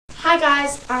Hi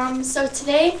guys, so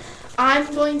today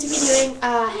I'm going to be doing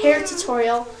a hair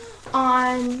tutorial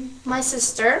on my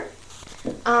sister.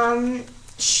 We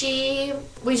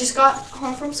just got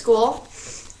home from school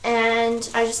and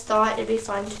I just thought it'd be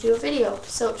fun to do a video.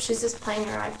 So she's just playing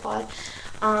her iPod.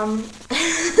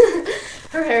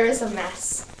 Her hair is a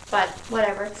mess, but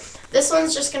whatever. This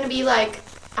one's just going to be like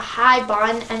a high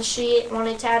bun and she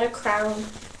wanted to add a crown.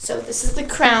 So this is the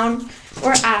crown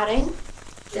we're adding.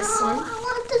 This one. I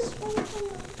want this one.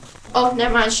 Oh,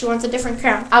 never mind. She wants a different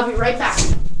crown. I'll be right back.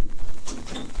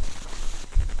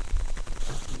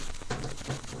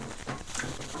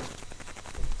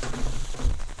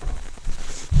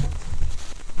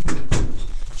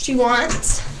 She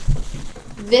wants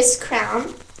this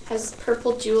crown. Has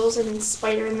purple jewels and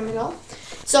spider in the middle.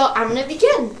 So I'm going to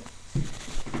begin.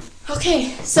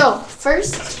 Okay, so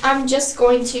first I'm just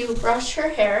going to brush her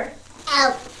hair.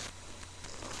 Ow.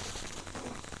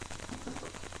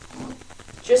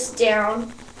 Just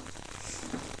down.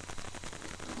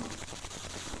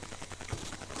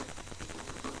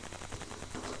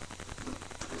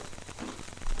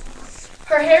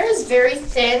 Her hair is very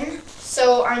thin,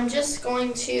 so I'm just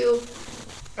going to,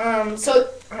 so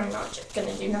I'm not just going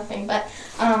to do nothing, but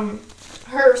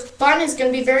her bun is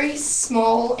going to be very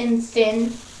small and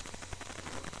thin.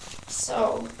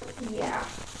 So, yeah.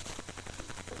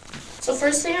 So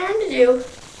first thing I'm going to do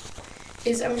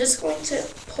is I'm just going to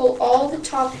pull all the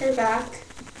top hair back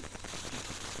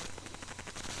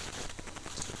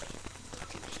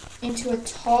into a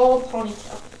tall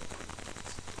ponytail.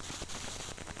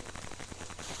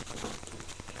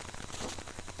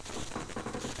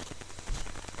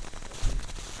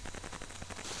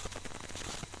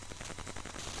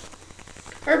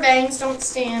 Her bangs don't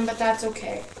stand, but that's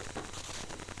okay.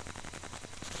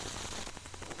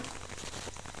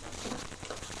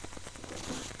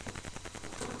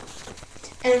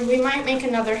 And we might make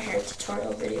another hair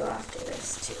tutorial video after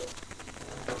this too,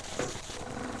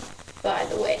 by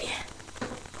the way.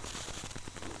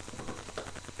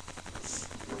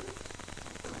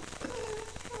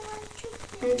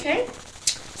 Okay,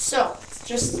 so it's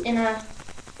just in a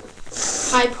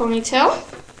high ponytail.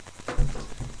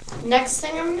 Next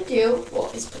thing I'm going to do, well,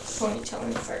 is put the ponytail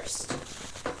in first.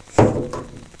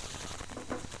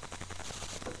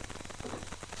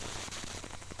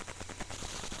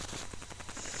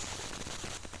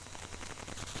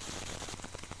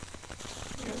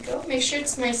 Make sure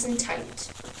it's nice and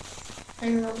tight,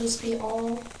 and it'll just be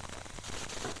all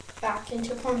back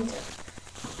into a ponytail.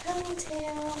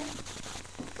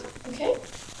 Okay,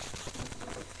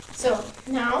 so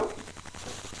now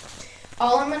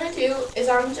all I'm going to do is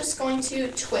I'm just going to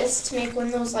twist to make one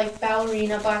of those like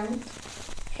ballerina bun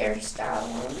hairstyle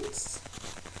ones,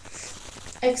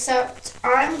 except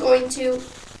I'm going to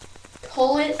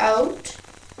pull it out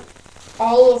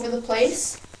all over the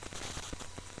place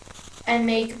and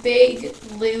make big,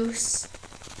 loose,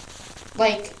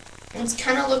 like, it's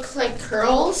kind of looks like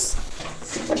curls,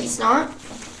 but it's not.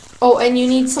 Oh, and you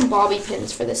need some bobby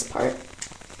pins for this part.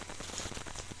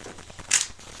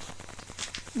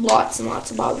 Lots and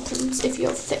lots of bobby pins if you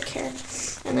have thick hair.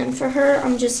 And then for her,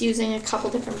 I'm just using a couple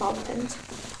different bobby pins.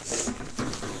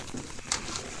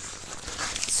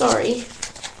 Sorry.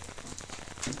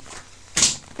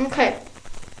 Okay.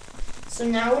 So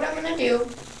now what I'm going to do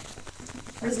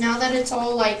is, now that it's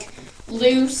all like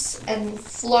loose and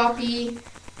floppy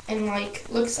and like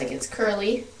looks like it's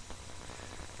curly,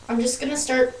 I'm just going to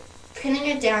start pinning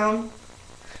it down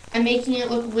and making it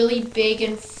look really big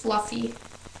and fluffy.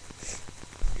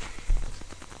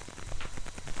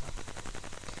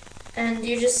 And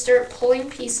you just start pulling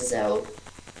pieces out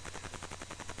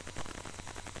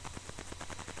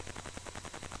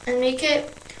and make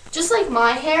it just like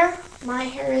my hair. My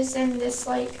hair is in this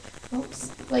like, oops,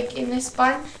 like in this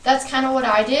bun. That's kind of what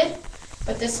I did,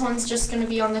 but this one's just going to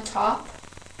be on the top.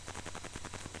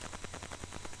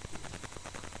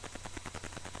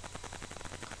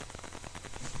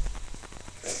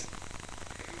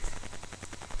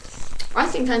 I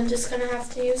think I'm just going to have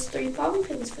to use 3 bobby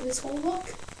pins for this whole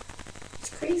look. It's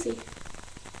crazy.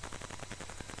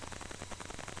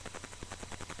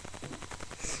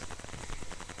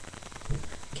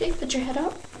 Okay, put your head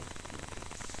up.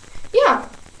 Yeah,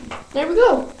 there we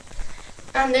go.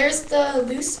 And there's the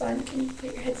loose one. Can you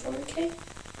put your head forward, okay?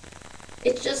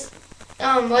 It's just,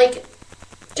 like,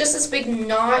 just this big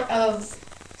knot of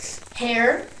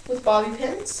hair with bobby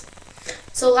pins.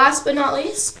 So last but not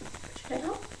least, put your head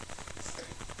up,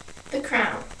 the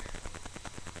crown.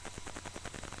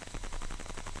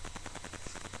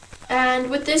 And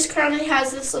with this crown, it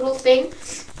has this little thing.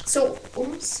 So,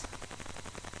 oops.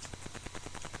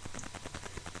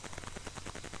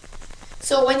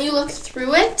 So when you look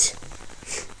through it,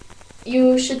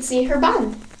 you should see her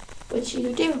bun, which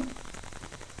you do.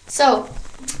 So,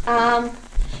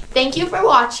 thank you for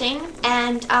watching,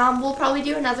 and we'll probably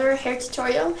do another hair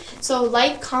tutorial. So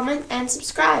like, comment, and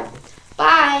subscribe.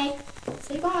 Bye.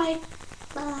 Say bye.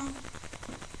 Bye.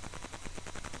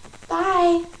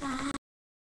 Bye.